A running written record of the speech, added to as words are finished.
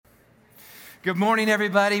Good morning,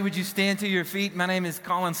 everybody. Would you stand to your feet? My name is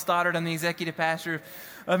Colin Stoddard. I'm the executive pastor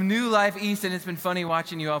of New Life East, and it's been funny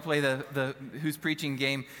watching you all play the Who's Preaching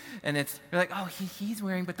game. And you're like, oh, he's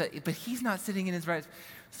wearing, but he's not sitting in his right.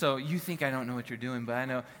 So you think I don't know what you're doing, but I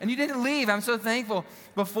know. And you didn't leave. I'm so thankful.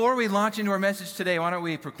 Before we launch into our message today, why don't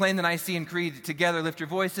we proclaim the Nicene Creed together? Lift your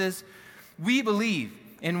voices. We believe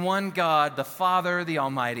in one God, the Father, the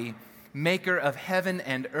Almighty, maker of heaven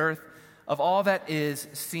and earth, of all that is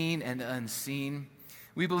seen and unseen.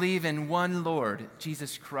 We believe in one Lord,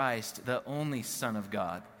 Jesus Christ, the only Son of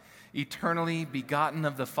God, eternally begotten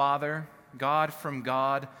of the Father, God from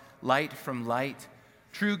God, light from light,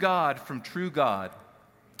 true God from true God,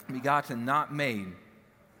 begotten, not made,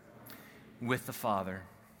 with the Father.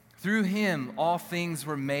 Through him all things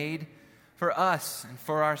were made. For us and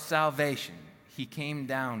for our salvation, he came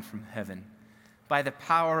down from heaven. By the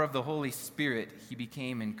power of the Holy Spirit, he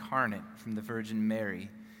became incarnate from the Virgin Mary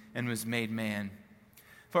and was made man.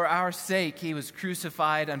 For our sake, he was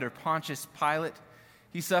crucified under Pontius Pilate.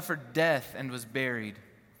 He suffered death and was buried.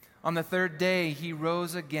 On the third day, he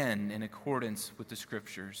rose again in accordance with the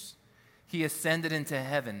Scriptures. He ascended into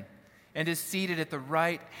heaven and is seated at the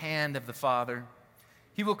right hand of the Father.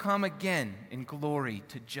 He will come again in glory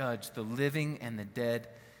to judge the living and the dead,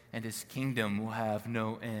 and his kingdom will have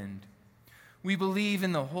no end. We believe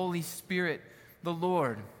in the Holy Spirit, the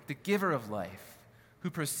Lord, the giver of life,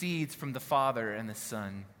 who proceeds from the Father and the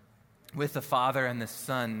Son. With the Father and the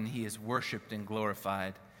Son, he is worshiped and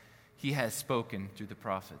glorified. He has spoken through the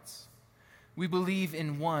prophets. We believe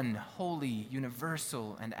in one holy,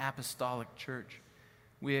 universal, and apostolic church.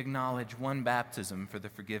 We acknowledge one baptism for the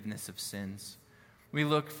forgiveness of sins. We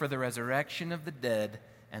look for the resurrection of the dead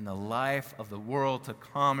and the life of the world to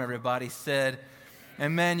come. Everybody said,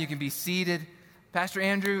 amen. You can be seated. Pastor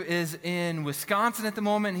Andrew is in Wisconsin at the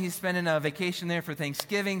moment. He's spending a vacation there for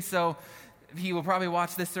Thanksgiving, so he will probably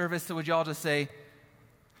watch this service. So would you all just say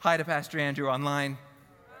hi to Pastor Andrew online?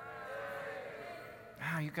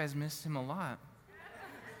 Wow, you guys missed him a lot.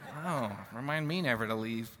 Oh, remind me never to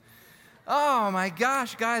leave. Oh my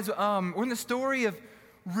gosh, guys, we're in the story of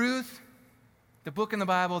Ruth, the book in the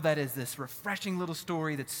Bible that is this refreshing little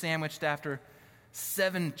story that's sandwiched after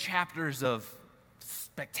 7 chapters of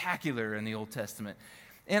spectacular in the Old Testament.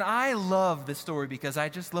 And I love this story because I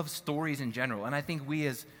just love stories in general. And I think we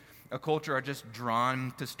as a culture are just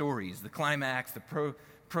drawn to stories. The climax, the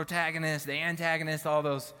protagonist, the antagonist, all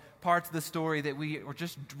those parts of the story that we're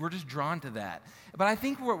just drawn to that. But I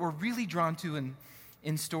think what we're really drawn to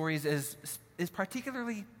in stories is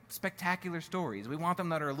particularly spectacular stories. We want them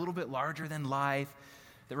that are a little bit larger than life,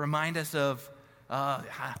 that remind us of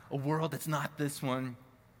a world that's not this one.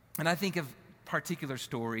 And I think of particular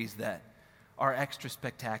stories that are extra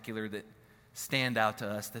spectacular, that stand out to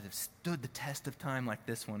us, that have stood the test of time, like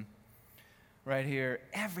this one right here.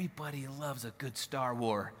 Everybody loves a good Star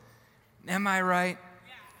Wars. Am I right?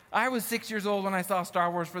 Yeah. I was 6 years old when I saw Star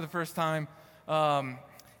Wars for the first time.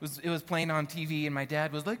 It was playing on TV, and my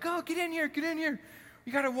dad was like, "Oh, get in here.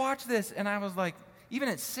 You got to watch this." And I was like, even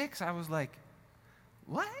at 6, I was like,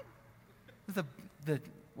 "What?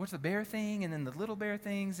 What's the bear thing, and then the little bear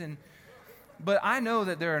things?" But I know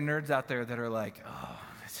that there are nerds out there that are like, "Oh,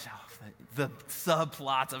 the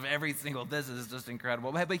subplots of every single this is just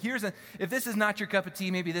incredible." But if this is not your cup of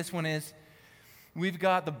tea, maybe this one is. We've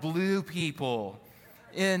got the blue people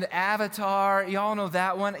in Avatar. Y'all know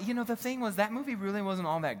that one. You know, the thing was, that movie really wasn't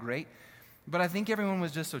all that great. But I think everyone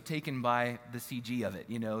was just so taken by the CG of it.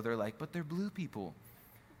 You know, they're like, but they're blue people.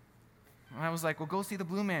 And I was like, well, go see the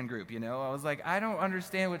Blue Man Group, you know. I was like, I don't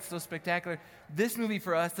understand what's so spectacular. This movie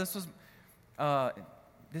for us, this is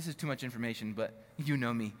too much information, but you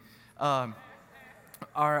know me.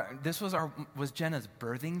 This was Jenna's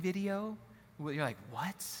birthing video. You're like,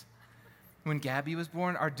 what? When Gabby was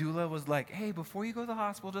born, our doula was like, hey, before you go to the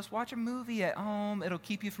hospital, just watch a movie at home. It'll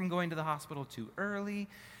keep you from going to the hospital too early.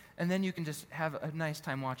 And then you can just have a nice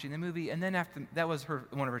time watching the movie. And then after that was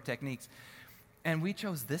one of her techniques. And we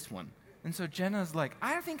chose this one. And so Jenna's like,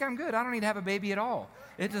 I think I'm good. I don't need to have a baby at all.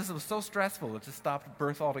 It just was so stressful. It just stopped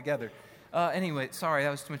birth altogether. Anyway, sorry, that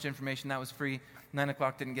was too much information. That was free. 9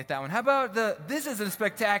 o'clock didn't get that one. How about this is a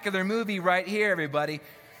spectacular movie right here, everybody.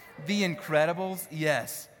 The Incredibles.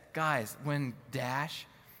 Yes. Guys, when Dash,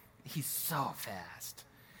 he's so fast.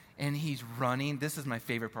 And he's running. This is my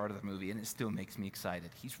favorite part of the movie, and it still makes me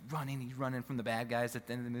excited. He's running from the bad guys at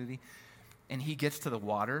the end of the movie. And he gets to the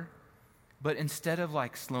water, but instead of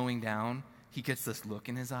like slowing down, he gets this look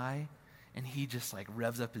in his eye, and he just like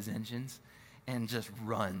revs up his engines and just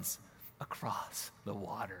runs across the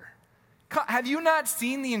water. Have you not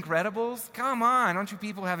seen The Incredibles? Come on, don't you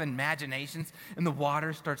people have imaginations? And the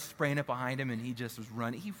water starts spraying up behind him, and he just was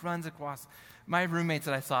running. He runs across. My roommates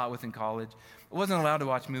that I saw it with in college, I wasn't allowed to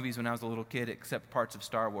watch movies when I was a little kid except parts of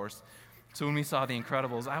Star Wars. So when we saw The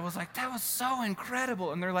Incredibles, I was like, that was so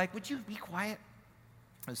incredible. And they're like, would you be quiet?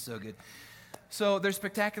 It was so good. So there's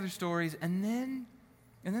spectacular stories, and then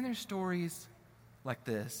there's stories like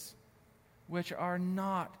this, which are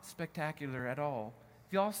not spectacular at all.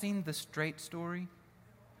 Have you all seen The Straight Story?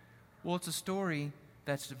 Well, it's a story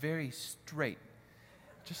that's very straight,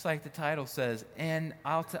 just like the title says. And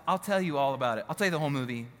I'll tell you all about it. I'll tell you the whole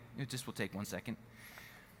movie. It just will take 1 second,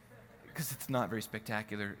 because it's not very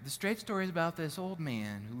spectacular. The Straight Story is about this old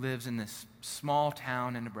man who lives in this small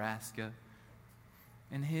town in Nebraska,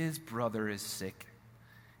 and his brother is sick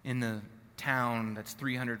in the town that's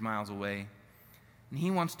 300 miles away. And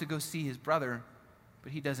he wants to go see his brother,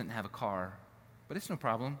 but he doesn't have a car. But it's no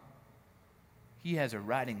problem. He has a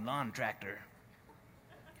riding lawn tractor.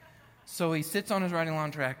 So he sits on his riding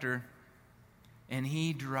lawn tractor, and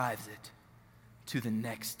he drives it to the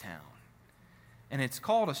next town. And it's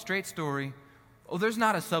called A Straight Story. Oh, there's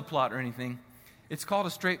not a subplot or anything. It's called A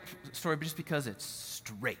Straight Story just because it's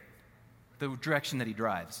straight, the direction that he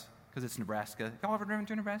drives, because it's Nebraska. Y'all ever driven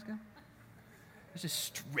through Nebraska? It's just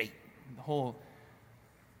straight. The whole...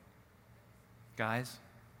 Guys,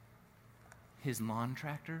 his lawn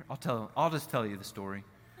tractor, I'll just tell you the story.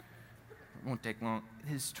 It won't take long.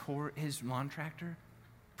 His lawn tractor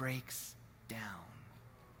breaks down.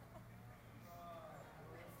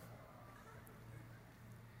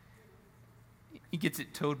 He gets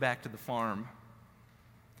it towed back to the farm,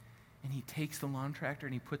 and he takes the lawn tractor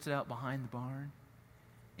and he puts it out behind the barn,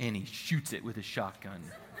 and he shoots it with his shotgun.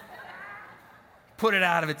 Put it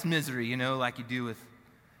out of its misery, like you do with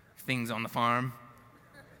things on the farm.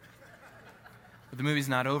 But the movie's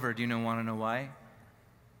not over. Do you want to know why?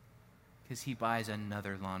 Because he buys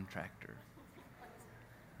another lawn tractor.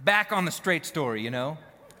 Back on the straight story,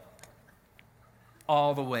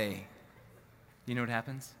 all the way. You know what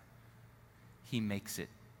happens? He makes it.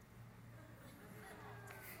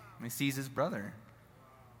 He sees his brother.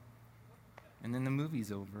 And then the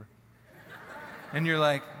movie's over. And you're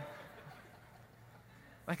like,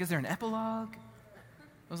 is there an epilogue?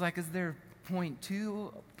 I was like, is there point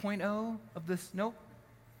 2.0 of this? Nope.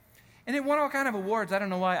 And it won all kind of awards. I don't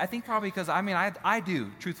know why. I think probably because, I do,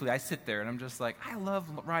 truthfully. I sit there and I'm just like, I love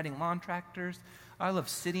riding lawn tractors. I love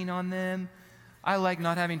sitting on them. I like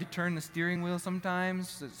not having to turn the steering wheel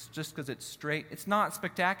sometimes. It's just because it's straight. It's not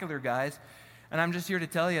spectacular, guys. And I'm just here to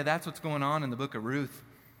tell you that's what's going on in the book of Ruth.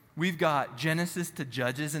 We've got Genesis to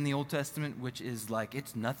Judges in the Old Testament, which is like,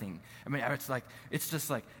 it's nothing. It's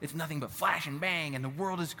nothing but flash and bang, and the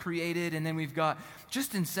world is created, and then we've got,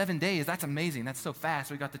 just in 7 days, that's amazing, that's so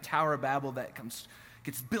fast. We've got the Tower of Babel that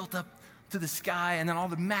gets built up to the sky, and then all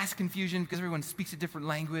the mass confusion because everyone speaks a different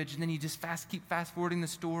language, and then you just keep fast forwarding the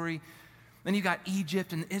story. Then you've got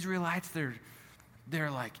Egypt and the Israelites,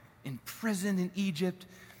 they're like imprisoned in Egypt.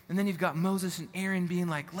 And then you've got Moses and Aaron being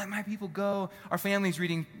like, let my people go. Our family's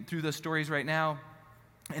reading through those stories right now.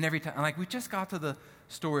 And every time, we just got to the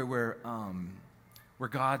story where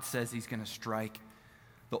God says he's going to strike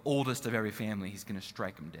the oldest of every family. He's going to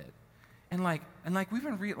strike them dead. And we've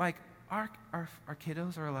been our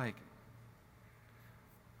kiddos are like,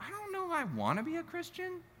 I don't know if I want to be a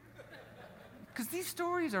Christian. Because these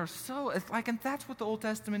stories are and that's what the Old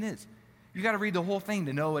Testament is. You got to read the whole thing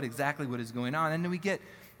to know exactly what is going on. And then we get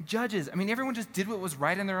Judges. Everyone just did what was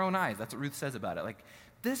right in their own eyes. That's what Ruth says about it.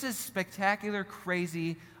 This is spectacular,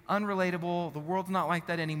 crazy, unrelatable. The world's not like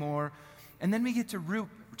that anymore. And then we get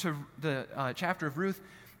to the chapter of Ruth,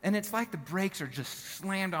 and it's like the brakes are just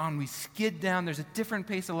slammed on. We skid down. There's a different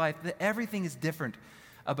pace of life. Everything is different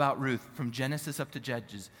about Ruth from Genesis up to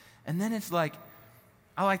Judges. And then it's like,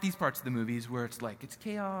 I like these parts of the movies where it's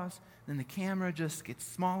chaos, then the camera just gets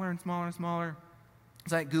smaller and smaller and smaller.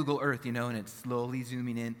 It's like Google Earth, and it's slowly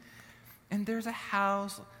zooming in. And there's a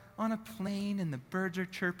house on a plane, and the birds are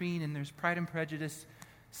chirping, and there's Pride and Prejudice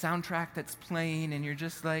soundtrack that's playing, and you're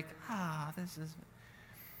just like, this is...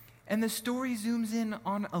 And the story zooms in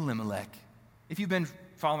on Elimelech. If you've been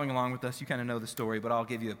following along with us, you kind of know the story, but I'll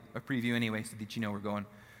give you a preview anyway so that you know where we're going.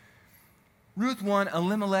 Ruth 1,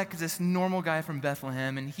 Elimelech is this normal guy from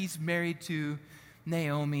Bethlehem, and he's married to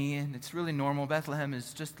Naomi, and it's really normal. Bethlehem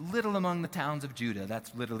is just little among the towns of Judah.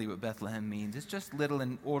 That's literally what Bethlehem means. It's just little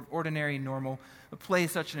and ordinary, normal, but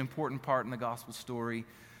plays such an important part in the gospel story.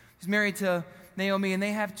 He's married to Naomi, and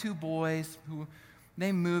they have 2 boys who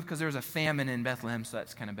they moved because there was a famine in Bethlehem, so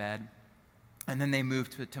that's kind of bad. And then they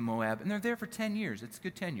moved to Moab, and they're there for 10 years. It's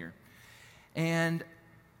good tenure. And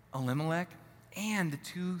Elimelech, and the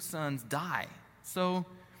two sons die. So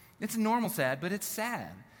it's normal sad, but it's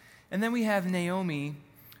sad. And then we have Naomi,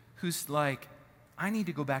 who's like, I need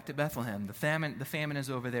to go back to Bethlehem. The famine is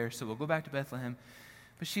over there, so we'll go back to Bethlehem.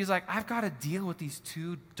 But she's like, I've got to deal with these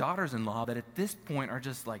two daughters-in-law that at this point are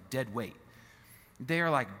just like dead weight. They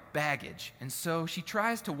are like baggage. And so she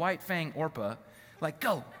tries to white fang Orpah, like,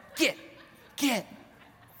 go, get.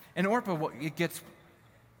 And Orpah,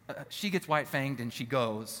 she gets white fanged and she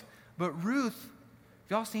goes. But Ruth,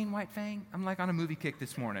 y'all seen White Fang? I'm like on a movie kick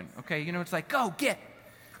this morning. Okay, it's like, go, get.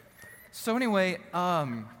 So anyway,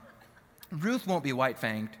 Ruth won't be white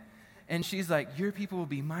fanged. And she's like, your people will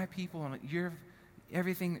be my people, and your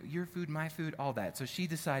everything, your food, my food, all that. So she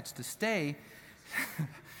decides to stay.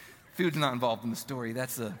 Food's not involved in the story.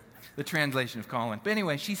 That's the translation of Colin. But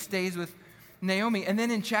anyway, she stays with Naomi. And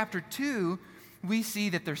then in chapter 2, we see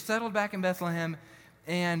that they're settled back in Bethlehem,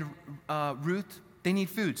 and Ruth, they need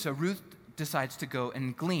food. So Ruth decides to go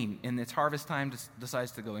and glean. In its harvest time,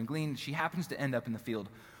 decides to go and glean. She happens to end up in the field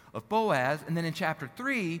of Boaz. And then in chapter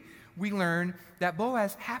 3, we learn that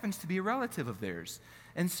Boaz happens to be a relative of theirs.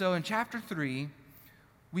 And so in chapter 3,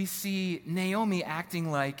 we see Naomi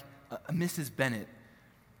acting like a Mrs. Bennett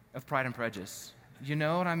of Pride and Prejudice. You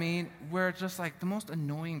know what I mean? Where it's just like the most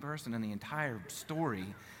annoying person in the entire story,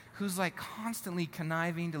 who's like constantly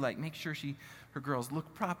conniving to like make sure her girls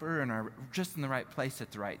look proper and are just in the right place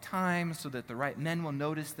at the right time so that the right men will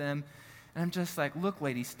notice them. And I'm just like, look,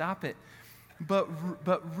 lady, stop it. But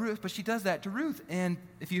she does that to Ruth. And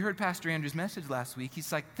if you heard Pastor Andrew's message last week,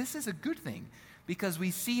 he's like, this is a good thing, because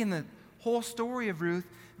we see in the whole story of Ruth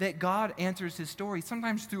that God answers his story,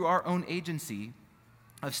 sometimes through our own agency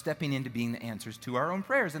of stepping into being the answers to our own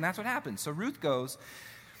prayers. And that's what happens. So Ruth goes,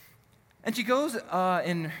 and she goes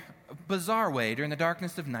in a bizarre way during the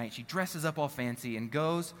darkness of night. She dresses up all fancy and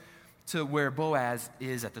goes to where Boaz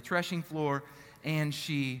is at the threshing floor, and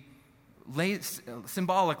she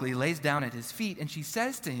symbolically lays down at his feet, and she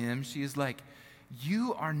says to him, she is like,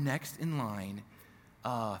 you are next in line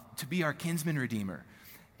to be our kinsman redeemer.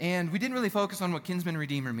 And we didn't really focus on what kinsman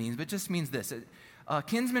redeemer means, but it just means this.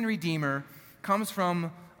 Kinsman redeemer comes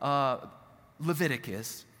from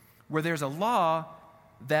Leviticus, where there's a law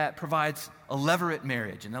that provides a levirate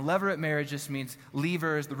marriage. And a levirate marriage just means,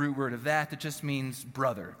 lever is the root word of that just means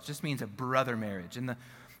brother. It just means a brother marriage. And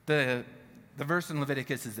the verse in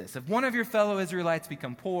Leviticus is this: if one of your fellow Israelites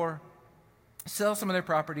become poor, sell some of their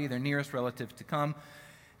property, their nearest relative, to come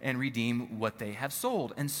and redeem what they have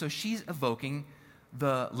sold. And so she's evoking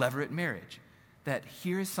the levirate marriage, that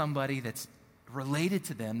here is somebody that's related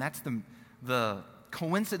to them. That's the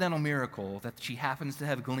coincidental miracle that she happens to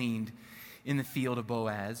have gleaned in the field of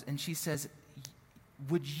Boaz. And she says,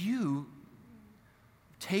 would you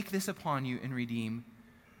take this upon you and redeem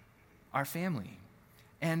our family?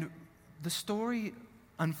 And the story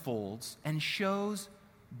unfolds and shows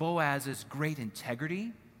Boaz's great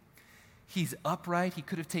integrity. He's upright. He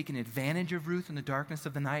could have taken advantage of Ruth in the darkness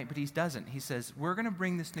of the night, but he doesn't. He says, we're going to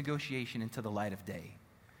bring this negotiation into the light of day.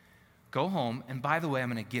 Go home, and by the way,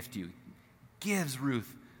 I'm going to gift you. Gives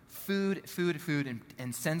Ruth food,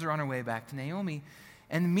 and sends her on her way back to Naomi,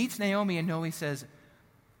 and meets Naomi, and Naomi says,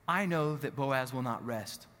 I know that Boaz will not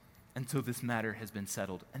rest until this matter has been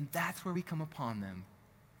settled. And that's where we come upon them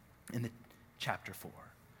in the chapter 4.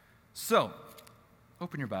 So,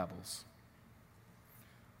 open your Bibles.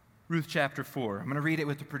 Ruth chapter 4. I'm going to read it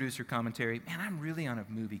with the producer commentary. Man, I'm really on a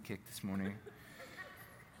movie kick this morning.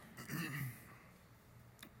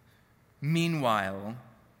 Meanwhile,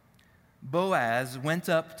 Boaz went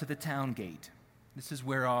up to the town gate. This is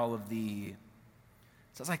where all of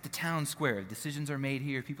so it's like the town square. Decisions are made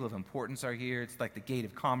here. People of importance are here. It's like the gate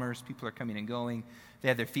of commerce. People are coming and going. They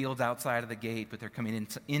have their fields outside of the gate, but they're coming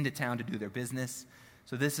into town to do their business.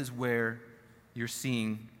 So this is where you're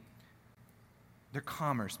seeing their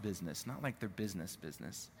commerce business, not like their business.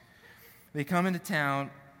 They come into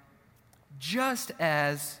town just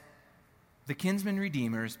as the kinsman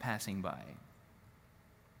redeemer is passing by.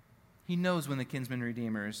 He knows when the kinsman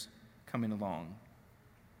redeemer is coming along.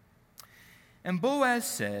 And Boaz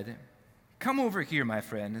said, come over here, my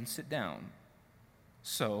friend, and sit down.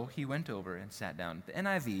 So he went over and sat down. The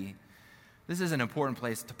NIV, this is an important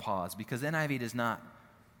place to pause, because NIV does not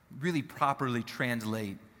really properly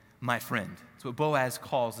translate my friend. It's what Boaz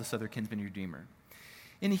calls this other kinsman redeemer.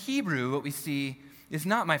 In Hebrew, what we see is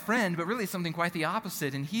not my friend, but really something quite the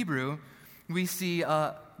opposite. In Hebrew, we see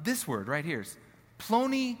this word right here,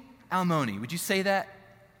 ploni almoni. Would you say that?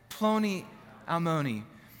 Ploni almoni.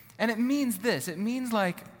 And it means this. It means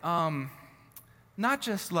like, not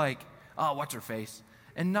just like, oh, what's her face?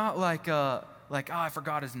 And not like like, oh, I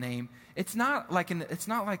forgot his name. It's not like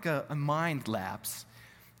a mind lapse.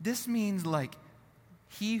 This means like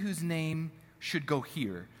he whose name should go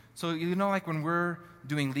here. So, like when we're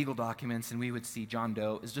doing legal documents and we would see John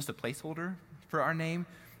Doe is just a placeholder for our name,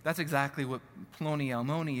 that's exactly what Ploni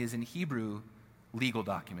Almoni is in Hebrew legal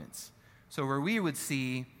documents. So where we would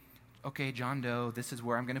see, okay, John Doe, this is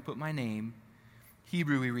where I'm going to put my name.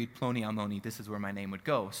 Hebrew, we read Ploni Almoni, this is where my name would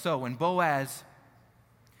go. So when Boaz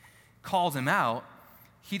calls him out,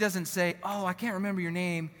 he doesn't say, oh, I can't remember your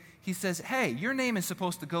name. He says, hey, your name is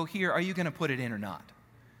supposed to go here. Are you going to put it in or not?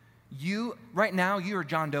 Right now, you are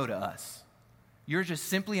John Doe to us. You're just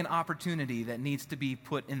simply an opportunity that needs to be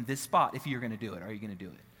put in this spot. If you're going to do it, are you going to do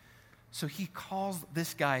it? So he calls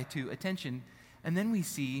this guy to attention, and then we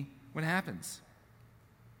see what happens.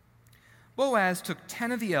 Boaz took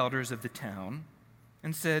 10 of the elders of the town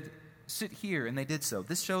and said, sit here, and they did so.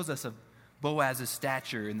 This shows us of Boaz's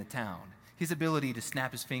stature in the town, his ability to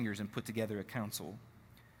snap his fingers and put together a council.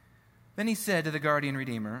 Then he said to the guardian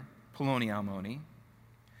redeemer, Ploni Almoni,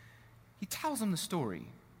 he tells him the story,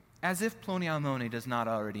 as if Ploni Almoni does not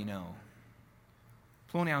already know.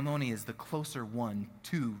 Ploni Almoni is the closer one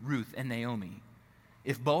to Ruth and Naomi.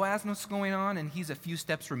 If Boaz knows what's going on and he's a few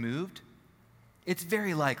steps removed, it's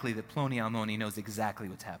very likely that Ploni Almoni knows exactly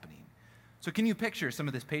what's happening. So can you picture some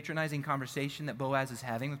of this patronizing conversation that Boaz is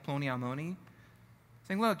having with Ploni Almoni?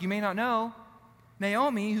 Saying, look, you may not know,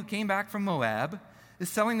 Naomi, who came back from Moab, is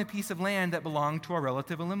selling the piece of land that belonged to our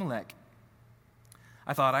relative Elimelech.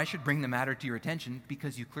 I thought I should bring the matter to your attention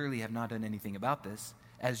because you clearly have not done anything about this,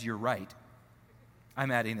 as you're right. I'm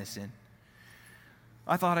adding this in.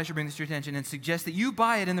 I thought I should bring this to your attention and suggest that you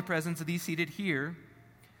buy it in the presence of these seated here,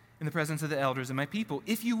 in the presence of the elders and my people.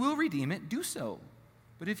 If you will redeem it, do so.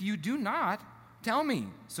 But if you do not, tell me,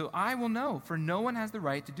 so I will know, for no one has the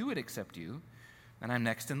right to do it except you, and I'm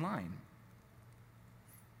next in line.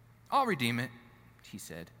 I'll redeem it, he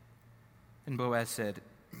said. And Boaz said,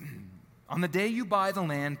 on the day you buy the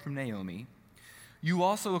land from Naomi, you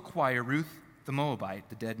also acquire Ruth the Moabite,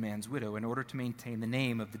 the dead man's widow, in order to maintain the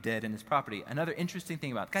name of the dead and his property. Another interesting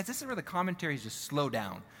thing about it, guys, this is where the commentaries just slow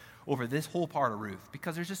down over this whole part of Ruth,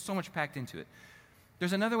 because there's just so much packed into it.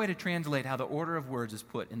 There's another way to translate how the order of words is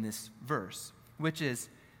put in this verse, which is,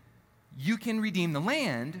 you can redeem the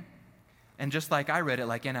land, and just like I read it,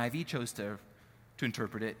 like NIV chose to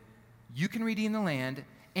interpret it, you can redeem the land,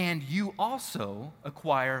 and you also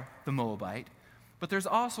acquire the Moabite. But there's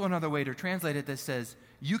also another way to translate it that says,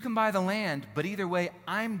 you can buy the land, but either way,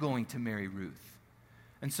 I'm going to marry Ruth.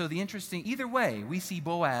 And so either way, we see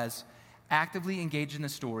Boaz actively engaged in the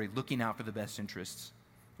story, looking out for the best interests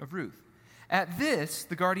of Ruth. At this,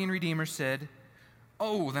 the guardian redeemer said,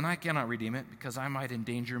 oh, then I cannot redeem it because I might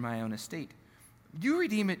endanger my own estate. You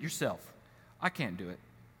redeem it yourself. I can't do it.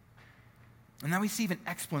 And now we see an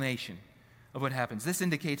explanation of what happens. This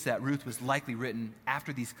indicates that Ruth was likely written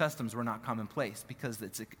after these customs were not commonplace, because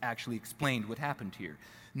it's actually explained what happened here.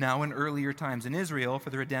 Now, in earlier times in Israel, for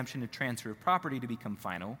the redemption and transfer of property to become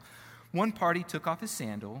final, one party took off his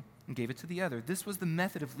sandal and gave it to the other. This was the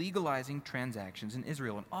method of legalizing transactions in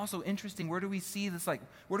Israel. And also interesting, where do we see this? Where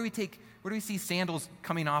do we see sandals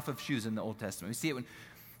coming off of shoes in the Old Testament? We see it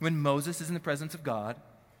when Moses is in the presence of God.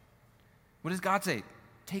 What does God say?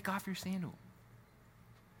 Take off your sandal.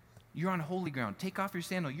 You're on holy ground. Take off your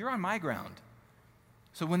sandal. You're on my ground.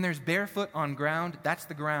 So when there's barefoot on ground, that's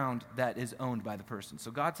the ground that is owned by the person. So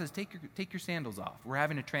God says, take your sandals off. We're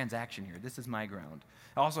having a transaction here. This is my ground.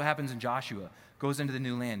 It also happens in Joshua. Goes into the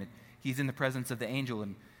new land. He's in the presence of the angel,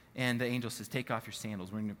 and the angel says, take off your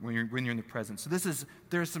sandals when you're in the presence. So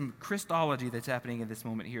there's some Christology that's happening in this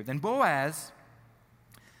moment here. Then Boaz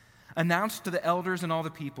announced to the elders and all the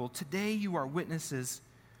people, today you are witnesses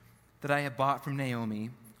that I have bought from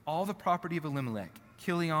Naomi all the property of Elimelech,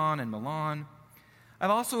 Chilion and Mahlon. I've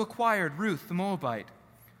also acquired Ruth the Moabite,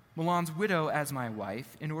 Mahlon's widow, as my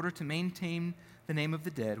wife, in order to maintain the name of the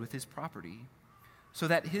dead with his property, so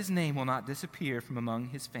that his name will not disappear from among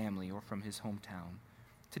his family or from his hometown.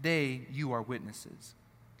 Today you are witnesses.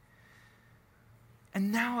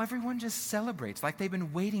 And now everyone just celebrates like they've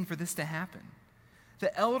been waiting for this to happen.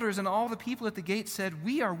 The elders and all the people at the gate said,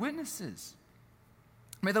 we are witnesses.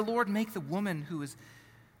 May the Lord make the woman who is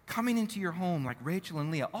coming into your home like Rachel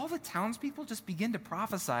and Leah. All the townspeople just begin to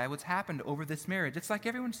prophesy what's happened over this marriage. It's like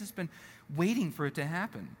everyone's just been waiting for it to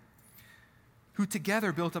happen. Who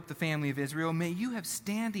together built up the family of Israel. May you have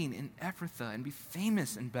standing in Ephrathah and be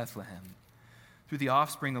famous in Bethlehem. Through the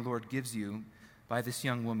offspring the Lord gives you by this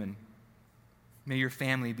young woman, may your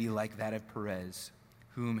family be like that of Perez,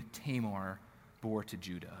 whom Tamar bore to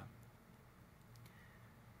Judah.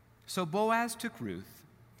 So Boaz took Ruth,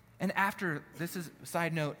 And this is a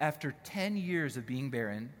side note, after 10 years of being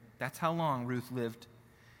barren, that's how long Ruth lived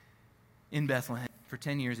in Bethlehem. For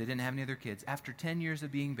 10 years, they didn't have any other kids. After 10 years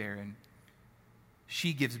of being barren,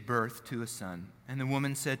 she gives birth to a son. And the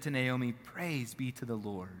woman said to Naomi, "Praise be to the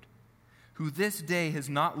Lord, who this day has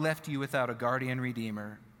not left you without a guardian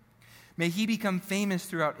redeemer. May he become famous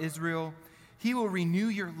throughout Israel. He will renew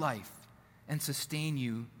your life and sustain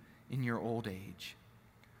you in your old age.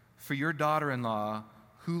 For your daughter-in-law,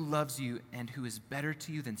 who loves you and who is better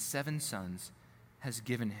to you than 7 sons, has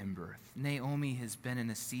given him birth." Naomi has been in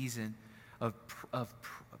a season of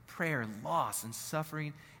prayer, loss, and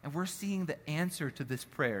suffering, and we're seeing the answer to this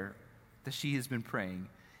prayer that she has been praying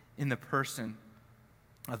in the person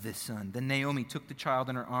of this son. Then Naomi took the child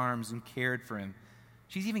in her arms and cared for him.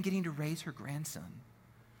 She's even getting to raise her grandson.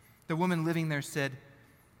 The woman living there said,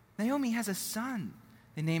 "Naomi has a son."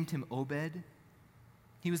 They named him Obed.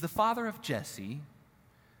 He was the father of Jesse,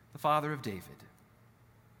 the father of David.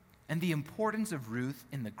 And the importance of Ruth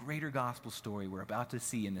in the greater gospel story we're about to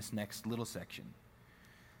see in this next little section.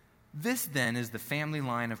 This then is the family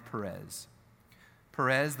line of Perez.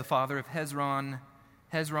 Perez, the father of Hezron.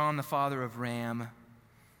 Hezron, the father of Ram.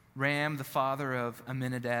 Ram, the father of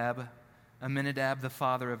Amminadab. Amminadab, the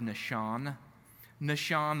father of Nahshon.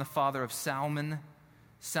 Nahshon, the father of Salmon.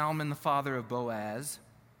 Salmon, the father of Boaz.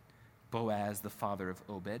 Boaz, the father of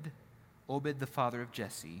Obed. Obed, the father of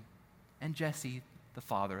Jesse. And Jesse, the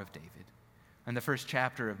father of David. In the first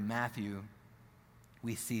chapter of Matthew,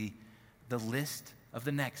 we see the list of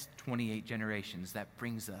the next 28 generations that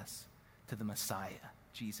brings us to the Messiah,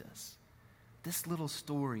 Jesus. This little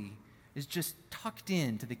story is just tucked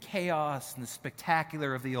into the chaos and the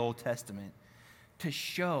spectacular of the Old Testament to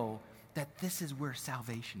show that this is where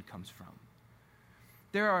salvation comes from.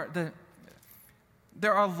 There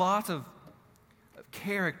are lots of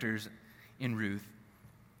characters in Ruth,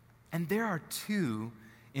 and there are 2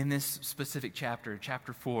 in this specific chapter,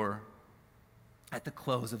 chapter 4, at the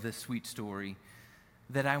close of this sweet story,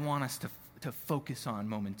 that I want us to focus on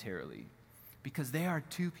momentarily, because they are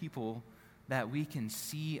 2 people that we can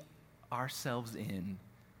see ourselves in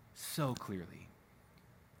so clearly.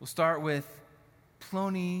 We'll start with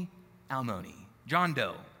Ploni Almoni, John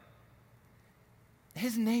Doe.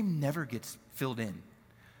 His name never gets filled in.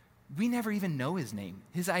 We never even know his name.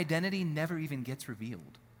 His identity never even gets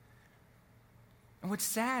revealed. And what's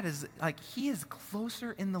sad is, he is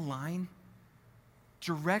closer in the line,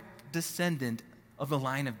 direct descendant of the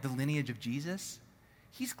line of the lineage of Jesus.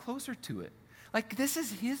 He's closer to it. This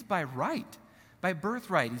is his by right, by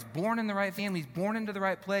birthright. He's born in the right family. He's born into the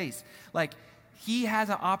right place. He has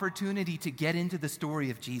an opportunity to get into the story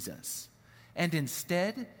of Jesus. And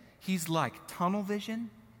instead, he's like tunnel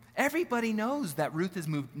vision. Everybody knows that Ruth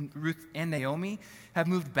and Naomi have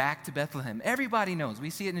moved back to Bethlehem. Everybody knows. We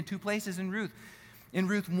see it in 2 places in Ruth. In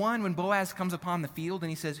Ruth 1, when Boaz comes upon the field and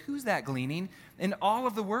he says, "Who's that gleaning?" And all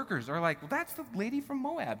of the workers are like, "Well, that's the lady from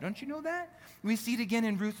Moab. Don't you know that?" We see it again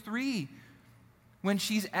in Ruth 3, when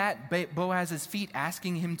she's at Boaz's feet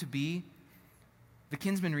asking him to be the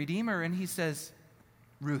kinsman redeemer. And he says,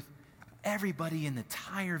 "Ruth, everybody in the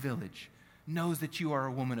entire village knows that you are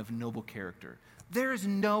a woman of noble character." There is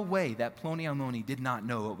no way that Ploni Almoni did not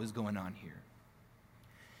know what was going on here.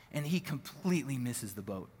 And he completely misses the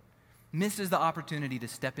boat, misses the opportunity to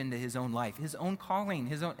step into his own life, his own calling,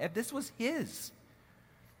 this was his.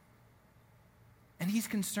 And he's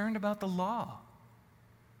concerned about the law.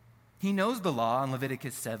 He knows the law in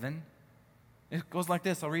Leviticus 7. It goes like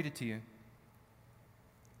this. I'll read it to you.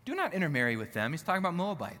 "Do not intermarry with them." He's talking about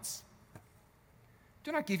Moabites.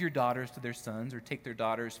 "Do not give your daughters to their sons or take their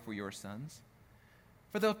daughters for your sons.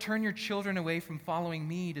 For they'll turn your children away from following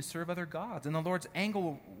me to serve other gods, and the Lord's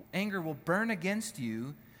anger will burn against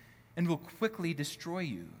you and will quickly destroy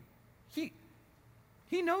you."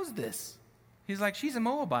 He knows this. He's like, she's a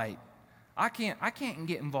Moabite. I can't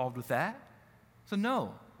get involved with that. So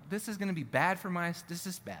no, this is going to be bad for this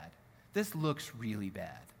is bad. This looks really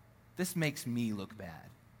bad. This makes me look bad.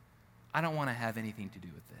 I don't want to have anything to do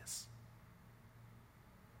with this.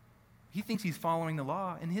 He thinks he's following the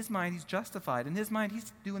law. In his mind, he's justified. In his mind,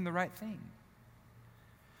 he's doing the right thing.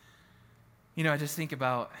 I just think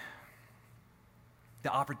about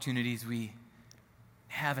the opportunities we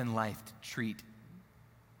have in life to treat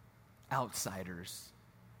outsiders,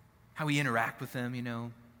 how we interact with them,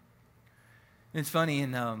 And it's funny,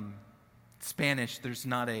 in Spanish, there's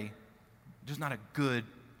not a good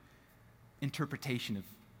interpretation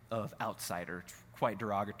of outsider. It's quite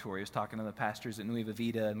derogatory. I was talking to the pastors at Nueva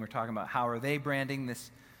Vida, and we're talking about how are they branding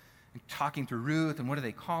this, and talking through Ruth, and what are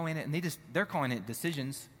they calling it? And they're calling it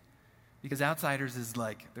decisions, because outsiders is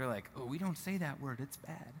they're like, "Oh, we don't say that word, it's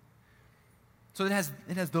bad." So it has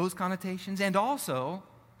those connotations, and also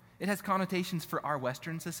it has connotations for our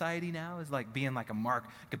Western society now, as like being like a mark,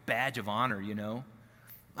 like a badge of honor, you know?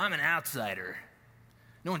 I'm an outsider.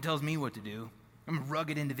 No one tells me what to do. I'm a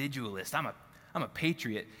rugged individualist. I'm a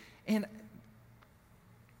patriot. And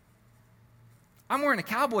I'm wearing a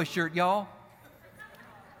cowboy shirt, y'all.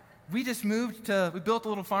 We just we built a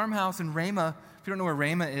little farmhouse in Rama. If you don't know where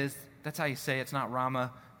Rama is, that's how you say it. It's not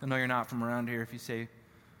Rama. They'll know you're not from around here if you say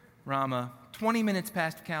Rama. 20 minutes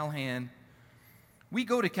past Calhan. We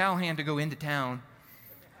go to Calhan to go into town.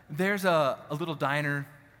 There's a little diner.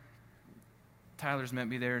 Tyler's met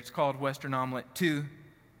me there. It's called Western Omelet 2.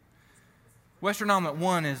 Western Omelet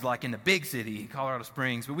 1 is like in the big city, Colorado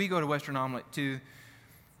Springs, but we go to Western Omelet 2.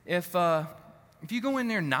 If you go in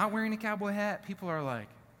there not wearing a cowboy hat, people are like,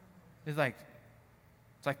 it's like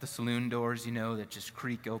the saloon doors, you know, that just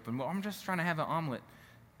creak open. Well, I'm just trying to have an omelet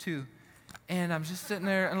too. And I'm just sitting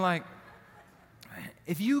there and like,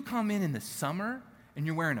 if you come in the summer and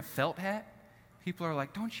you're wearing a felt hat, people are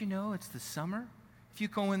like, don't you know it's the summer? If you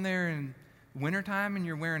go in there in wintertime and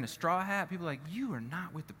you're wearing a straw hat, people are like, you are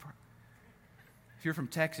not with the If you're from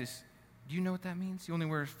Texas, do you know what that means? You only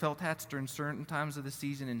wear felt hats during certain times of the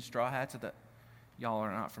season and straw hats. Y'all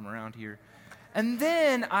are not from around here. And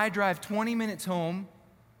then I drive 20 minutes home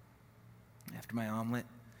after my omelet.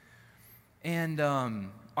 And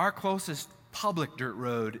our closest public dirt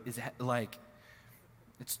road is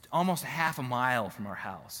it's almost half a mile from our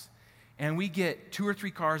house. And we get 2 or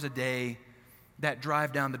 3 cars a day that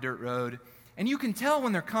drive down the dirt road. And you can tell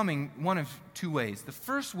when they're coming one of 2 ways. The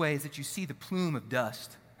first way is that you see the plume of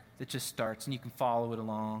dust that just starts, and you can follow it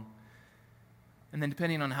along. And then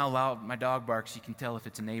depending on how loud my dog barks, you can tell if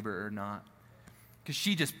it's a neighbor or not. Because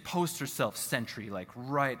she just posts herself sentry, like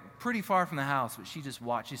right, pretty far from the house, but she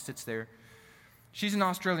sits there. She's an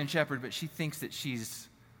Australian Shepherd, but she thinks that she's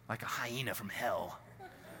like a hyena from hell.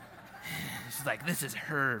 She's like, this is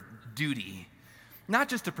her duty. Not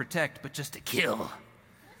just to protect, but just to kill.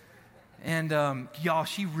 And y'all,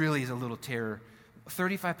 she really is a little terror.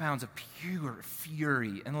 35 pounds of pure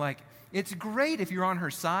fury. And like, it's great if you're on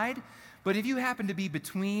her side, but if you happen to be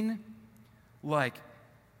between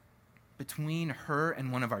her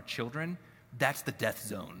and one of our children, that's the death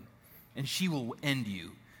zone. And she will end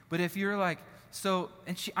you. But if you're like,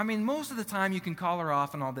 most of the time you can call her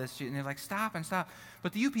off and all this shit, and they're like, stop and stop.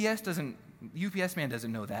 But the UPS man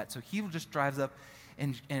doesn't know that, so he just drives up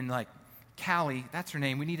and like, Callie, that's her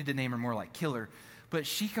name. We needed to name her more like Killer. But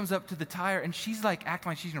she comes up to the tire, and she's like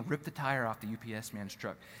acting like she's going to rip the tire off the UPS man's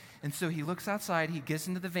truck. And so he looks outside, he gets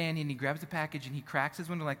into the van, and he grabs the package, and he cracks his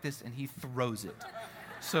window like this, and he throws it.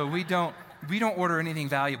 So we don't order anything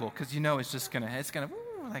valuable because it's gonna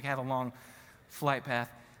have a long flight path.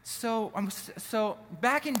 So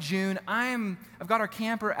back in June, I've got our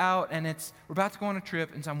camper out, and we're about to go on a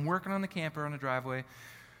trip, and so I'm working on the camper on the driveway.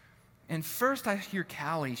 And first I hear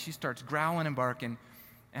Callie, she starts growling and barking,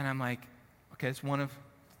 and I'm like, okay, it's one of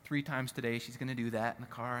 3 times today she's going to do that in the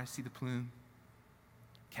car. I see the plume.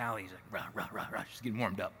 Callie's like, rah, rah, rah, rah. She's getting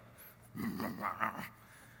warmed up.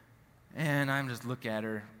 And I'm just looking at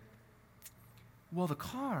her. Well, the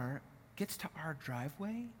car gets to our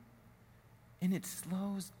driveway, and it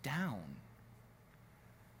slows down.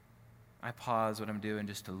 I pause what I'm doing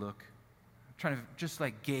just to look. I'm trying to just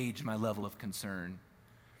like gauge my level of concern.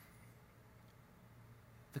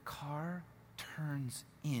 The car turns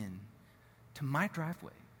in to my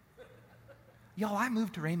driveway. Y'all, I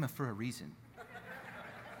moved to Rama for a reason.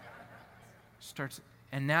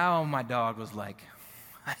 And now my dog was like,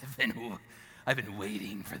 I've been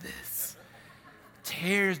waiting for this.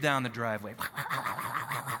 Tears down the driveway.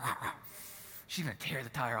 She's gonna tear the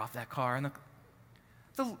tire off that car. And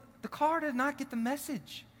the car did not get the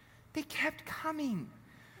message. They kept coming.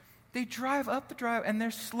 They drive up the drive, and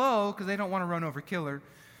they're slow because they don't want to run over Killer.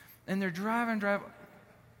 And they're driving.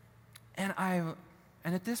 And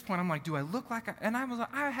at this point, I'm like, do I look like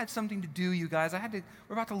I had something to do, you guys. We're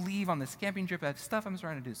about to leave on this camping trip. I have stuff I'm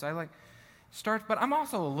trying to do. So I start, but I'm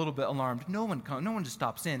also a little bit alarmed. No one just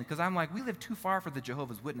stops in because I'm like, we live too far for the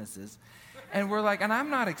Jehovah's Witnesses. And we're like, and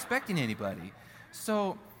I'm not expecting anybody.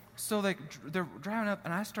 So they're driving up,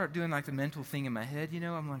 and I start doing like the mental thing in my head,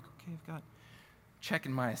 I'm like, okay, I've got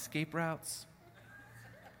checking my escape routes.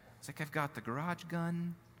 It's like I've got the garage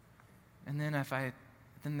gun. And then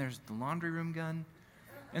then there's the laundry room gun,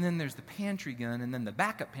 and then there's the pantry gun, and then the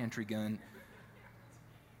backup pantry gun.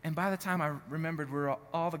 And by the time I remembered where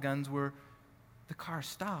all the guns were, the car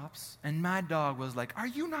stops, and my dog was like, are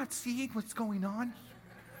you not seeing what's going on?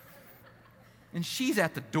 And she's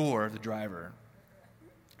at the door of the driver,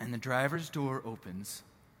 and the driver's door opens,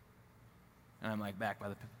 and I'm like back by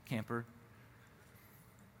the camper,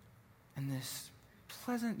 And this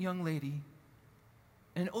pleasant young lady,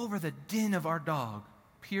 and over the din of our dog,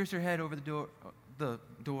 peers her head over the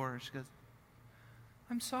door. She goes,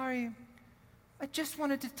 "I'm sorry. I just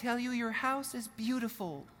wanted to tell you your house is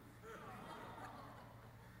beautiful."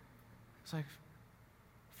 It's like,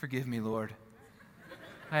 "Forgive me, Lord.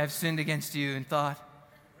 I have sinned against you in thought,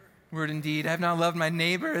 word, and deed. I have not loved my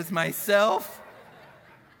neighbor as myself."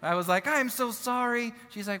 I was like, "I am so sorry."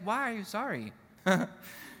 She's like, "Why are you sorry?" "You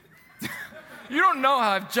don't know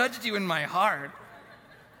how I've judged you in my heart."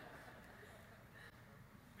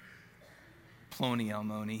 Plony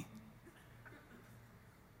Almoni.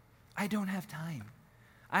 I don't have time.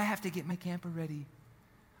 I have to get my camper ready.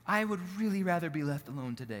 I would really rather be left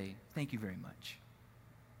alone today. Thank you very much.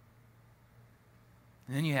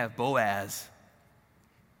 And then you have Boaz.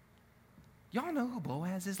 Y'all know who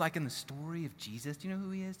Boaz is? Like in the story of Jesus, do you know who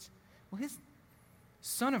he is? Well, his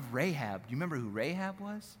son of Rahab. Do you remember who Rahab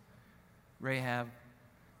was? Rahab.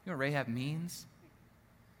 You know what Rahab means?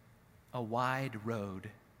 A wide road,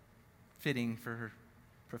 fitting for her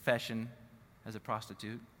profession as a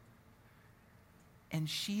prostitute. And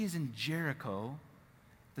she is in Jericho.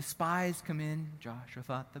 The spies come in. Joshua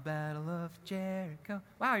fought the battle of Jericho.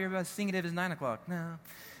 Wow, you're about to sing it if it's 9 o'clock. No.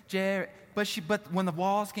 But when the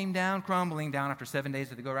walls came down, crumbling down after 7 days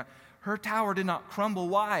to go around, her tower did not crumble.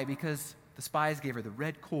 Why? Because the spies gave her the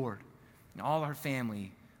red cord and all her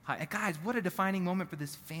family. And guys, what a defining moment for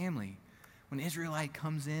this family. When Israelite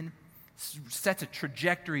comes in, sets a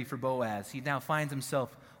trajectory for Boaz. He now finds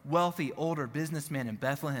himself wealthy, older businessman in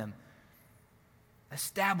Bethlehem,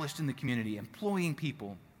 established in the community, employing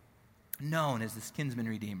people, known as this kinsman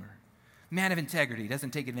redeemer. Man of integrity,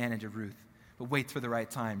 doesn't take advantage of Ruth, but waits for the right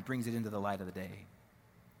time, brings it into the light of the day.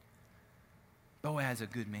 Boaz is a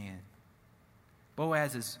good man.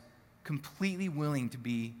 Boaz is completely willing to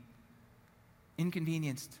be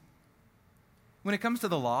inconvenienced. When it comes to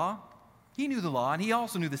the law, he knew the law, and he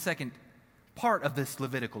also knew the second part of this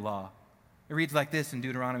Levitical law. It reads like this in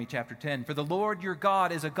Deuteronomy chapter 10. "For the Lord your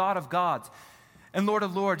God is a God of gods and Lord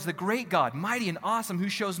of lords, the great God, mighty and awesome, who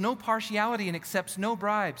shows no partiality and accepts no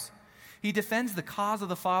bribes. He defends the cause of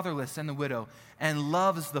the fatherless and the widow and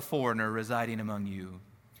loves the foreigner residing among you,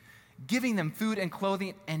 giving them food and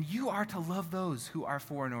clothing, and you are to love those who are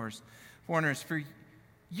foreigners. For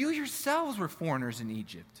you yourselves were foreigners in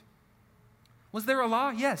Egypt." Was there a law?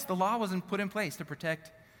 Yes, the law wasn't put in place to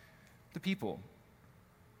protect the people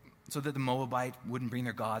so that the Moabite wouldn't bring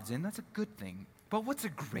their gods in. That's a good thing. But what's a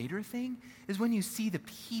greater thing is when you see the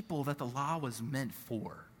people that the law was meant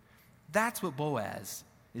for. That's what Boaz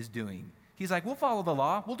is doing. He's like, we'll follow the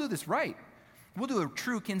law. We'll do this right. We'll do a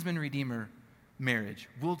true kinsman-redeemer marriage.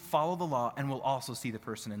 We'll follow the law, and we'll also see the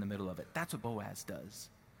person in the middle of it. That's what Boaz does.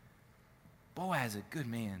 Boaz is a good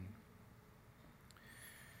man.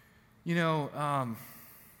 You know,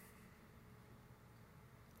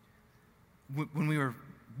 when we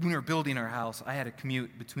were building our house, I had a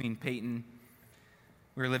commute between Peyton.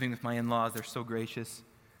 We were living with my in-laws. They're so gracious.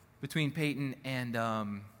 Between Peyton and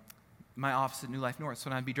my office at New Life North. So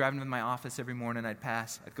when I'd be driving to my office every morning, I'd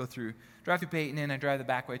drive through Peyton, and I'd drive the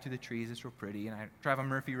back way through the trees. It's real pretty. And I'd drive on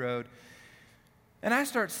Murphy Road. And I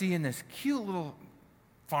start seeing this cute little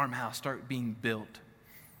farmhouse start being built.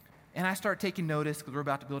 And I start taking notice because we're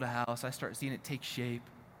about to build a house. I start seeing it take shape.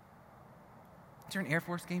 Is there an Air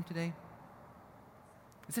Force game today?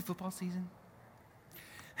 Is it football season?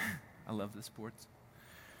 I love the sports.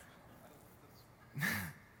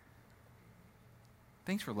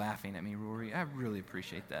 Thanks for laughing at me, Rory. I really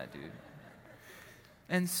appreciate that, dude.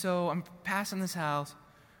 And so I'm passing this house.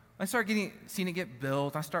 I start seeing it get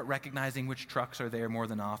built. I start recognizing which trucks are there more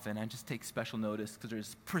than often. I just take special notice because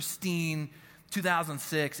there's pristine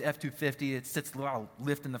 2006 F-250. It sits a little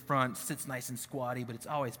lift in the front, sits nice and squatty, but it's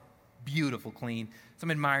always beautiful, clean. So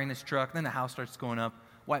I'm admiring this truck. Then the house starts going up.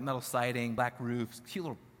 White metal siding, black roofs, cute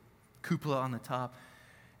little cupola on the top.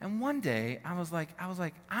 And one day, I was like,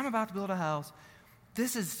 I'm about to build a house.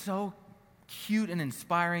 This is so cute and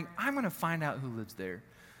inspiring. I'm going to find out who lives there.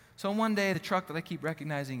 So one day, the truck that I keep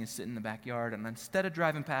recognizing is sitting in the backyard, and instead of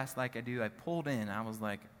driving past like I do, I pulled in. I was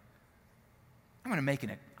like, I'm going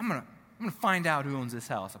to find out who owns this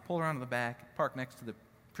house. I pulled around to the back, parked next to the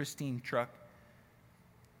pristine truck.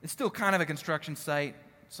 It's still kind of a construction site,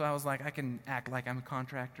 so I was like, I can act like I'm a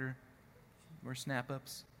contractor. We're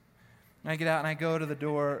snap-ups. And I get out and I go to the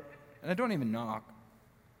door, and I don't even knock.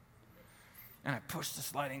 And I push the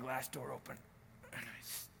sliding glass door open.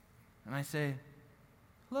 And I say,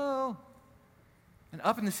 hello. And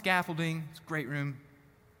up in the scaffolding, it's a great room,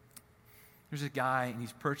 there's a guy, and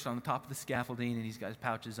he's perched on the top of the scaffolding, and he's got his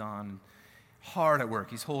pouches on. hard at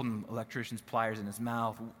work. He's holding electrician's pliers in his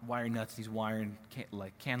mouth, wiring nuts. He's wiring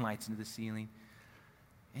can lights into the ceiling.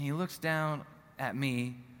 And he looks down at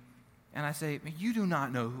me, and I say, you do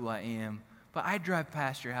not know who I am, but I drive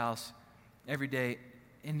past your house every day,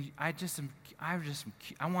 and I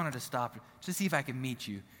wanted to stop to see if I could meet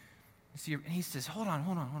you. And he says, hold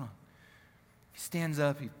on. He stands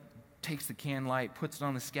up, he takes the can light, puts it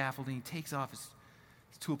on the scaffolding, he takes off his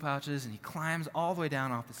tool pouches, and he climbs all the way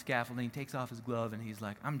down off the scaffolding, he takes off his glove, and he's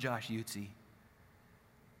like, I'm Josh Utze.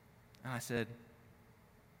 And I said,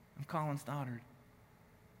 I'm Colin Stoddard.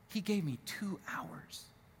 He gave me 2 hours,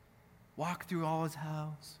 walked through all his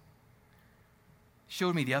house,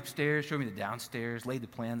 showed me the upstairs, showed me the downstairs, laid the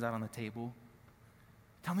plans out on the table.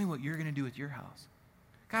 Tell me what you're going to do with your house.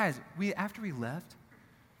 Guys, after we left,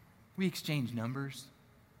 we exchanged numbers.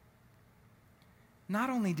 Not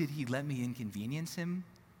only did he let me inconvenience him,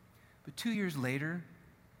 but 2 years later,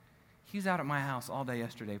 he was out at my house all day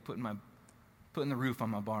yesterday putting the roof on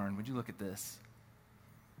my barn. Would you look at this?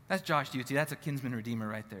 That's Josh Utze. That's a kinsman redeemer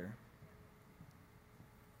right there.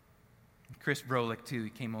 Chris Brolick, too, he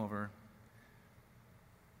came over.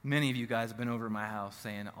 Many of you guys have been over at my house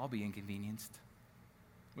saying, I'll be inconvenienced.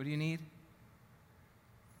 What do you need?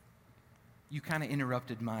 You kind of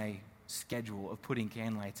interrupted my schedule of putting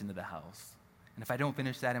can lights into the house. And if I don't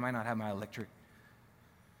finish that, I might not have my electric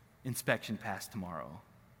inspection passed tomorrow.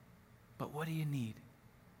 But what do you need?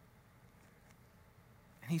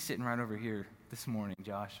 And he's sitting right over here this morning,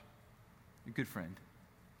 Josh, your good friend.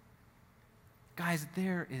 Guys,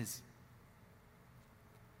 there's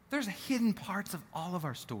hidden parts of all of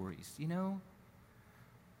our stories, you know?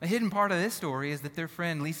 A hidden part of this story is that their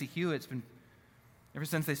friend, Lisa Hewitt's been, ever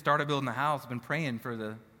since they started building the house, been praying for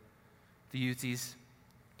the Utzes,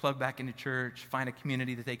 plug back into church, find a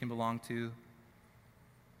community that they can belong to.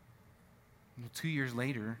 Well, 2 years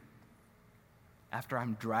later, after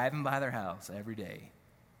I'm driving by their house every day,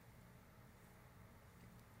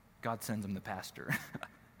 God sends them the pastor.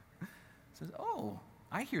 Says, oh,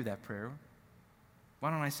 I hear that prayer.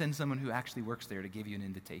 Why don't I send someone who actually works there to give you an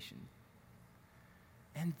invitation?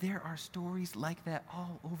 And there are stories like that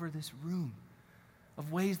all over this room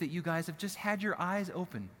of ways that you guys have just had your eyes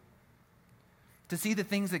open to see the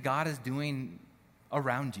things that God is doing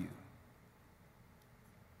around you.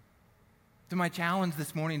 So my challenge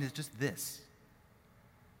this morning is just this.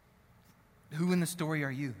 Who in the story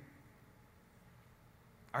are you?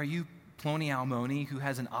 Are you Plony Almoni, who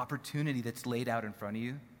has an opportunity that's laid out in front of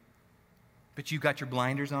you, but you got your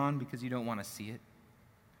blinders on because you don't want to see it?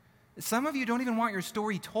 Some of you don't even want your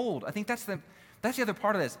story told. I think that's the other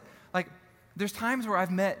part of this. Like, there's times where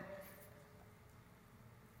I've met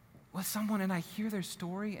with someone and I hear their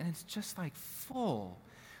story and it's just like full.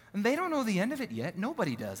 And they don't know the end of it yet.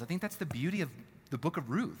 Nobody does. I think that's the beauty of the book of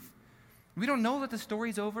Ruth. We don't know that the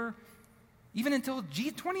story's over. Even until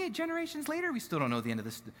 28 generations later, we still don't know the end of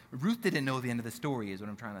this. Ruth didn't know the end of the story, is what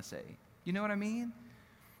I'm trying to say. You know what I mean?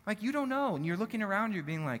 Like, you don't know, and you're looking around, you're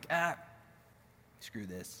being like, screw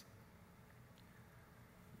this.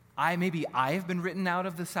 Maybe I have been written out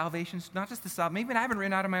of the salvation, not just the salvation, maybe I haven't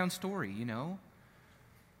written out of my own story, you know?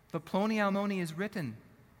 But Plony Almoni is written,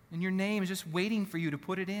 and your name is just waiting for you to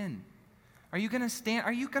put it in. Are you going to stand?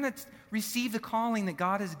 Are you going to receive the calling that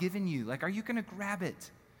God has given you? Like, are you going to grab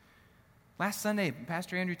it? Last Sunday,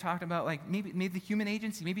 Pastor Andrew talked about, like, maybe the human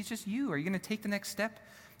agency. Maybe it's just you. Are you going to take the next step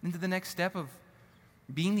into the next step of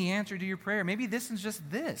being the answer to your prayer? Maybe this is just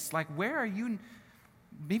this. Like, where are you?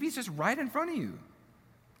 Maybe it's just right in front of you.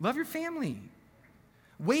 Love your family.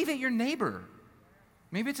 Wave at your neighbor.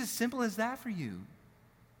 Maybe it's as simple as that for you.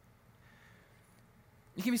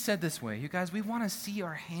 It can be said this way. You guys, we want to see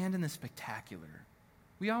our hand in the spectacular.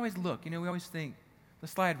 We always look. We always think. The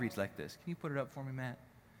slide reads like this. Can you put it up for me, Matt?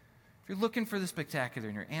 If you're looking for the spectacular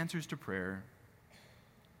in your answers to prayer,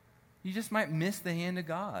 you just might miss the hand of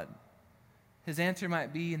God. His answer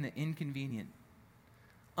might be in the inconvenient,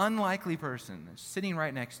 unlikely person that's sitting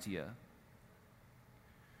right next to you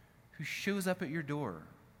who shows up at your door.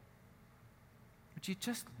 Would you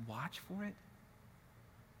just watch for it?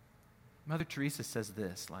 Mother Teresa says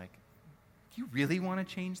this, like, do you really want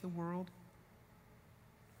to change the world?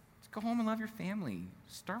 Just go home and love your family.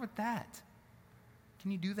 Start with that. Can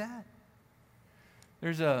you do that?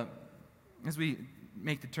 As we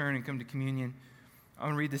make the turn and come to communion, I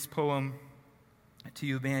want to read this poem to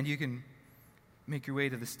you, band. You can make your way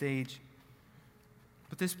to the stage.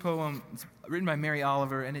 But this poem is written by Mary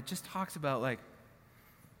Oliver, and it just talks about, like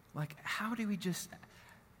how do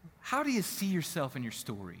you see yourself in your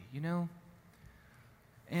story, you know?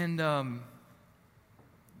 And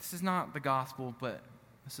this is not the gospel, but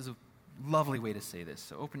this is a lovely way to say this.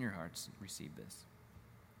 So open your hearts and receive this.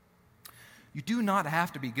 You do not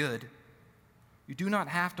have to be good. You do not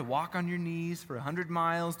have to walk on your knees for 100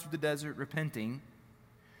 miles through the desert repenting.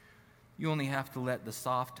 You only have to let the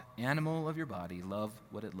soft animal of your body love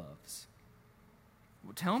what it loves.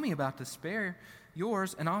 Well, tell me about despair,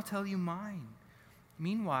 yours, and I'll tell you mine.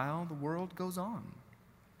 Meanwhile, the world goes on.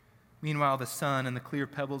 Meanwhile, the sun and the clear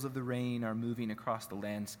pebbles of the rain are moving across the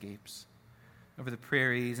landscapes, over the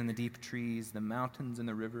prairies and the deep trees, the mountains and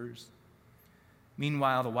the rivers.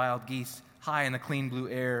 Meanwhile, the wild geese, high in the clean blue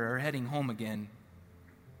air, are heading home again.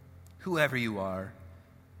 Whoever you are,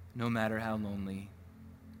 no matter how lonely,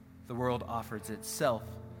 the world offers itself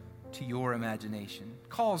to your imagination,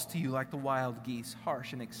 calls to you like the wild geese,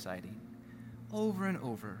 harsh and exciting, over and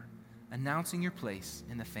over, announcing your place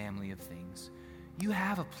in the family of things. You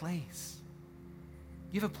have a place.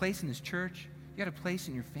 You have a place in this church. You got a place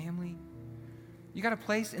in your family. You got a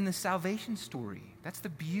place in the salvation story. That's the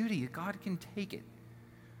beauty. God can take it.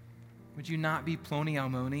 Would you not be Ploni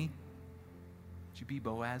Almoni? Would you be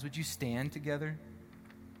Boaz? Would you stand together?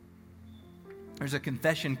 There's a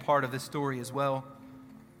confession part of this story as well,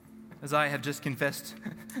 as I have just confessed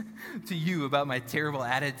to you about my terrible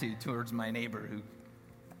attitude towards my neighbor who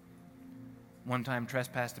one time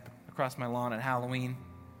trespassed across my lawn at Halloween.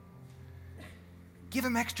 Give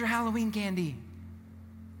him extra Halloween candy.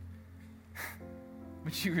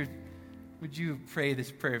 Would you pray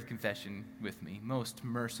this prayer of confession with me? Most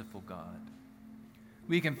merciful God,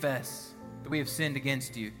 we confess that we have sinned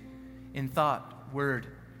against you in thought, word,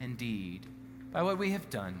 and deed, by what we have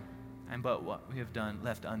done and but what we have done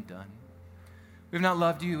left undone. We have not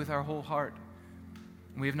loved you with our whole heart.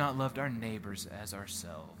 We have not loved our neighbors as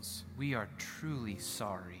ourselves. We are truly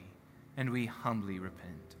sorry, and we humbly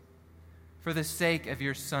repent. For the sake of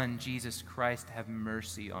your Son, Jesus Christ, have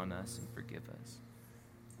mercy on us and forgive us,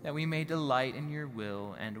 that we may delight in your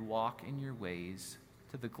will and walk in your ways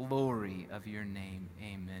to the glory of your name.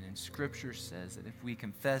 Amen. And Scripture says that if we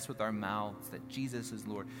confess with our mouths that Jesus is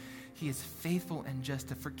Lord, he is faithful and just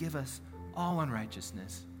to forgive us all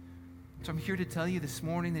unrighteousness. So I'm here to tell you this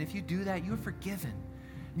morning that if you do that, you're forgiven.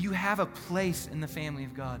 You have a place in the family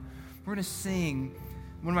of God. We're going to sing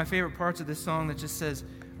one of my favorite parts of this song that just says,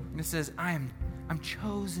 I'm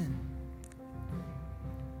chosen.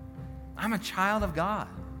 I'm a child of God.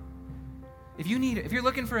 If you're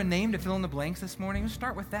looking for a name to fill in the blanks this morning, let's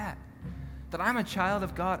start with that. That I'm a child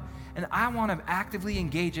of God, and I want to actively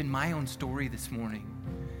engage in my own story this morning.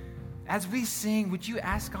 As we sing, would you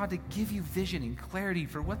ask God to give you vision and clarity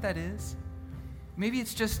for what that is? Maybe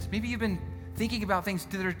you've been thinking about things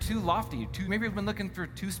that are too lofty, maybe you've been looking for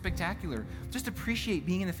too spectacular. Just appreciate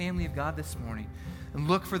being in the family of God this morning and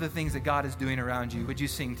look for the things that God is doing around you. Would you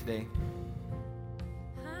sing today?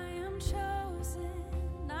 I am chosen,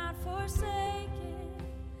 not forsaken.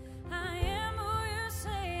 I am who you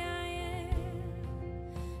say I am.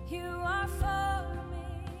 You are for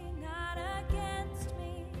me, not against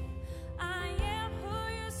me. I am who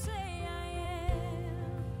you say I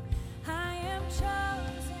am. I am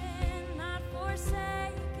chosen, not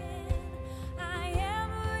forsaken. I am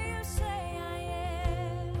who you say I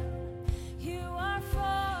am. You are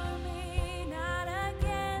for me, not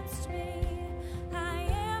against me. I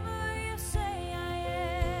am who you say I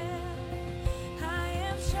am. I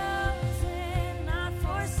am chosen, not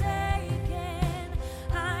forsaken.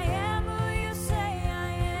 I am who you say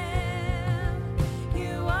I am.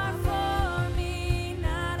 You are for me,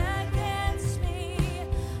 not against me.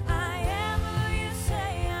 I am who you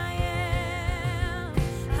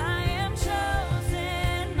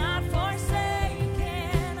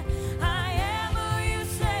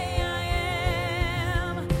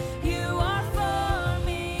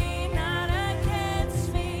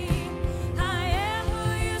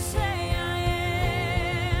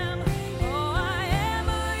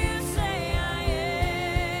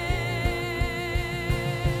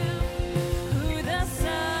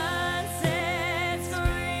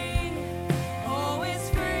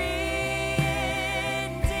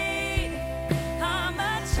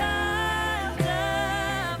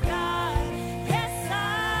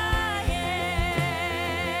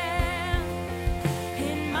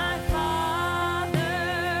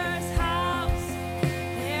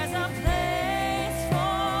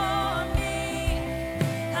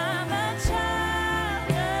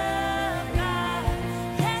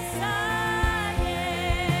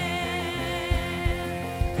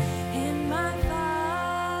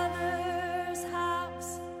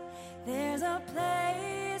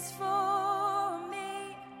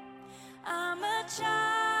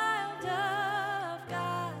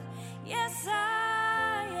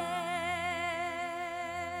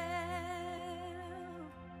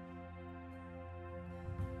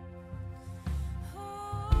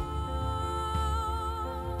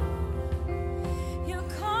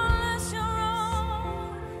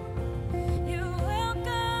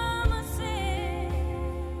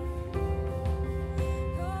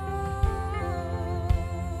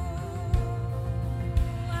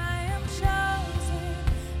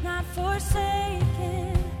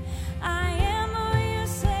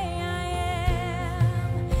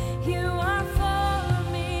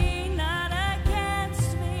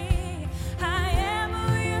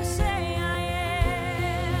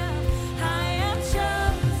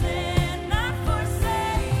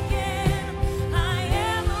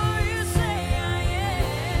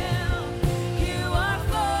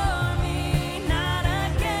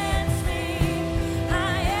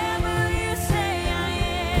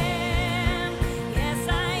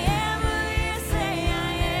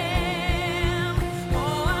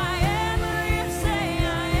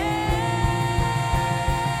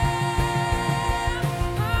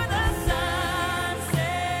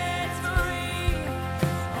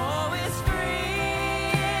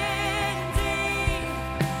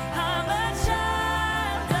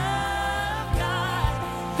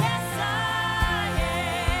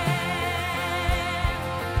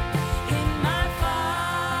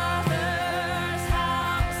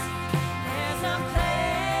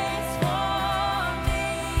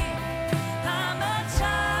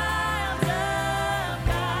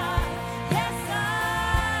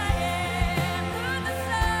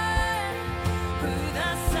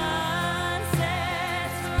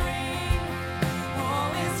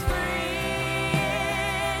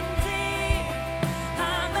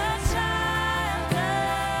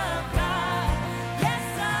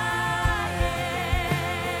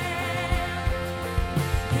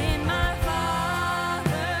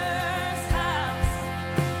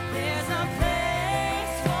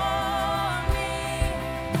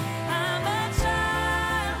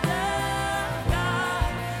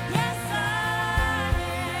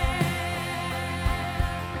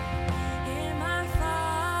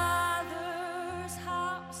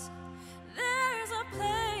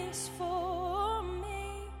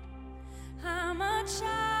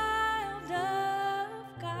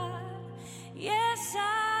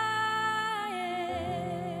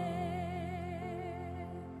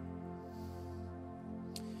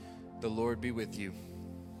The Lord be with you.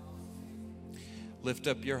 Lift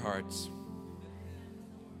up your hearts.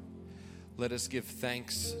 Let us give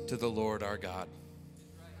thanks to the Lord our God.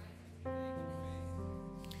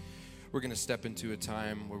 We're going to step into a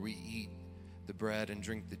time where we eat the bread and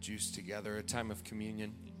drink the juice together, a time of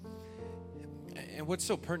communion. And what's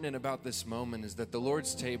so pertinent about this moment is that the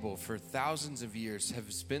Lord's table for thousands of years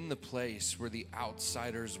has been the place where the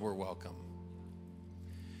outsiders were welcome,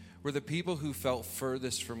 where the people who felt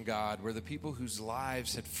furthest from God, where the people whose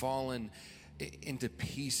lives had fallen into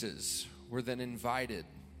pieces were then invited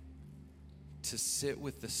to sit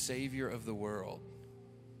with the Savior of the world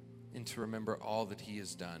and to remember all that he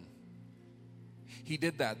has done. He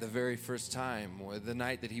did that the very first time, or the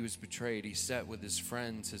night that he was betrayed. He sat with his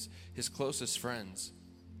friends, his closest friends,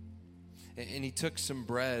 and he took some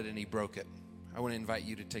bread and he broke it. I want to invite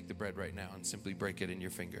you to take the bread right now and simply break it in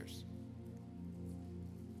your fingers.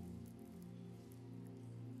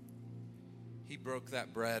 He broke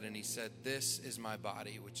that bread and he said, "This is my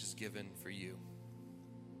body, which is given for you.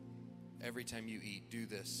 Every time you eat, do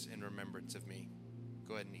this in remembrance of me."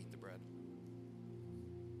 Go ahead and eat the bread.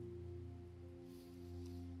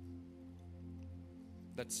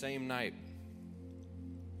 That same night,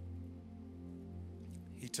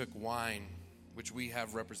 he took wine, which we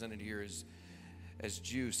have represented here as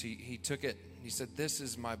juice. He took it, he said, "This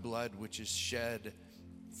is my blood, which is shed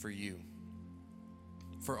for you."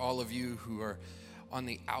 For all of you who are on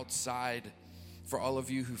the outside, for all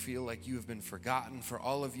of you who feel like you have been forgotten, for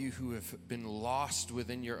all of you who have been lost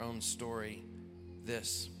within your own story,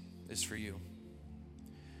 this is for you.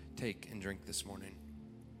 Take and drink this morning.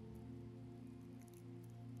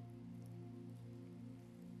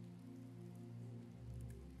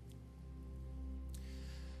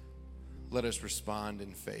 Let us respond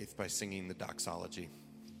in faith by singing the doxology.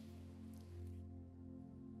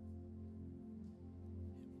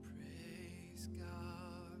 Praise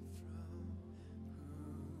God from whom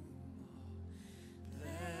all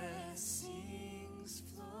blessings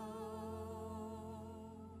flow.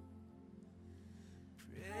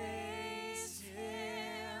 Praise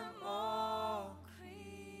Him, all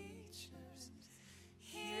creatures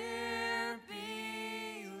here below.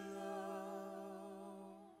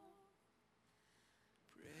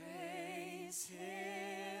 Praise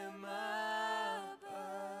Him above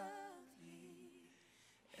the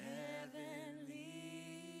heavenly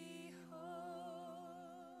hosts.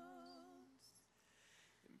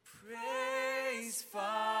 And praise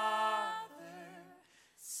Father,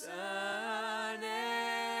 Son,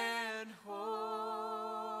 and Holy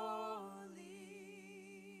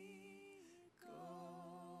Ghost.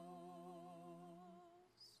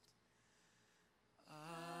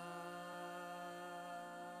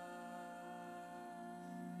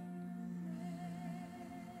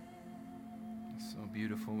 So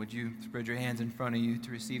beautiful. Would you spread your hands in front of you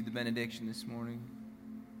to receive the benediction this morning?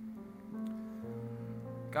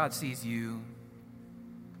 God sees you.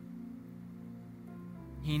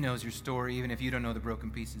 He knows your story, even if you don't know the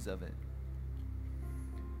broken pieces of it.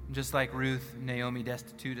 Just like Ruth and Naomi,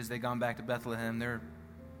 destitute as they've gone back to Bethlehem,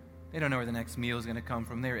 they don't know where the next meal is going to come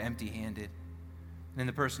from. They're empty-handed. And in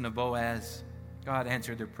the person of Boaz, God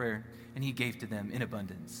answered their prayer, and he gave to them in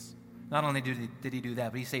abundance. Not only did he do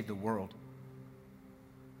that, but he saved the world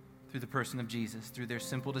through the person of Jesus, through their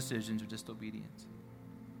simple decisions of disobedience.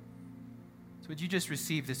 So would you just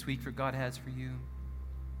receive this week for God has for you?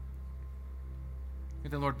 May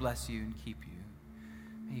the Lord bless you and keep you.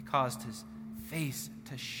 May he cause his face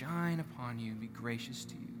to shine upon you and be gracious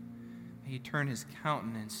to you. May he turn his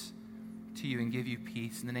countenance to you and give you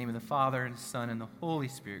peace. In the name of the Father, and the Son, and the Holy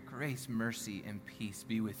Spirit, grace, mercy, and peace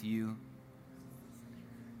be with you.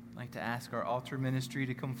 I'd like to ask our altar ministry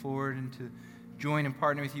to come forward and to join and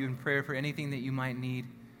partner with you in prayer for anything that you might need.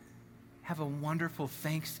 Have a wonderful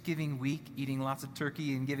Thanksgiving week, eating lots of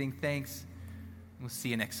turkey and giving thanks. We'll see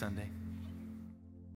you next Sunday.